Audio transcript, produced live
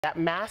That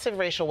massive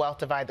racial wealth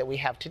divide that we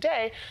have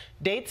today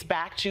dates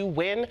back to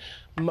when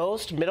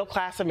most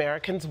middle-class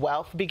Americans'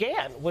 wealth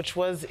began, which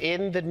was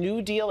in the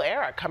New Deal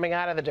era. Coming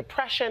out of the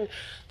Depression,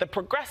 the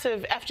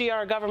progressive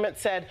FDR government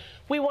said,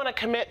 we want to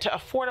commit to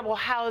affordable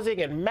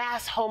housing and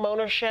mass home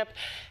ownership,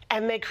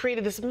 and they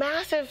created this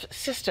massive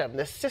system,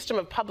 this system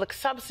of public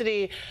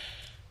subsidy,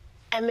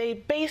 and they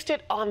based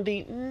it on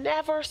the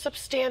never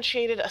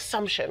substantiated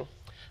assumption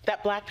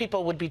that black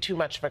people would be too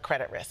much of a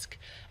credit risk.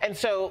 And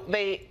so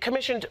they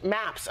commissioned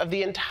maps of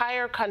the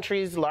entire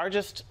country's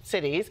largest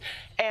cities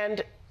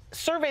and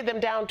surveyed them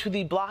down to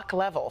the block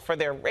level for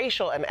their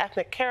racial and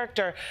ethnic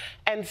character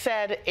and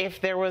said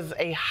if there was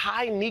a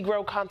high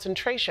Negro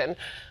concentration,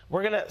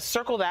 we're going to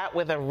circle that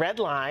with a red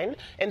line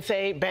and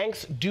say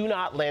banks do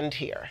not lend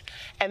here.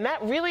 And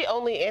that really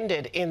only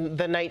ended in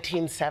the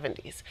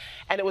 1970s.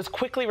 And it was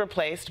quickly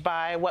replaced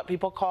by what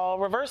people call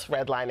reverse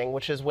redlining,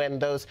 which is when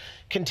those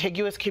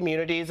contiguous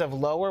communities of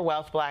lower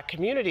wealth black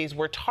communities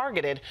were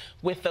targeted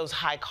with those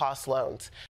high cost loans.